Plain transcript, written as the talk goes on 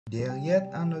There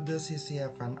yet another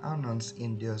CC10 announced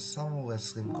in their summer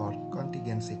stream called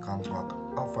Contigency contract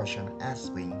of version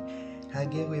S-Wing.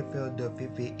 Hage revealed the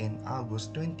VV in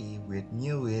August 20 with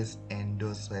new list and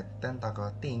those red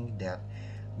tentacle thing that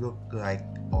look like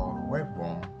or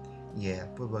webworm. Yeah,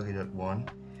 probably that one.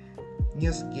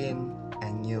 New skin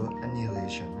and new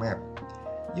annihilation map.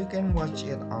 You can watch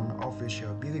it on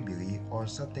official Bilibili or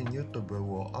certain YouTuber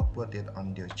will upload it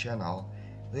on their channel,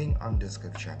 link on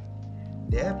description.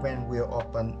 The event will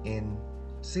open in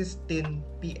 16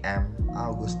 p.m.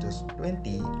 August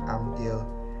 20 until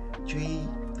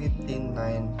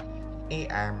 3:59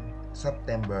 a.m.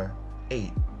 September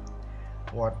 8.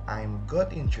 What I'm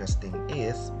got interesting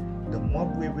is the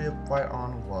mob we will fight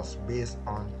on was based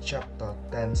on chapter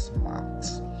 10's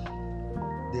maps.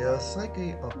 There's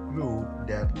likely a clue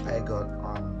that I got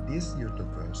on this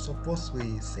YouTuber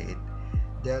supposedly said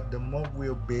that the mob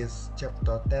will base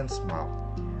chapter 10's map,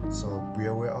 so be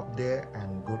aware of there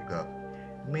and good luck.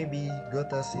 Maybe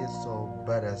gotta see some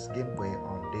badass gameplay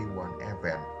on day 1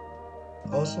 event.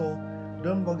 Also,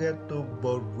 don't forget to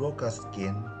buy Roka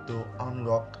skin to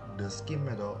unlock the skin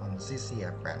medal on CC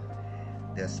event.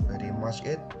 That's pretty much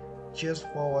it. Cheers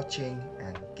for watching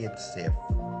and keep safe.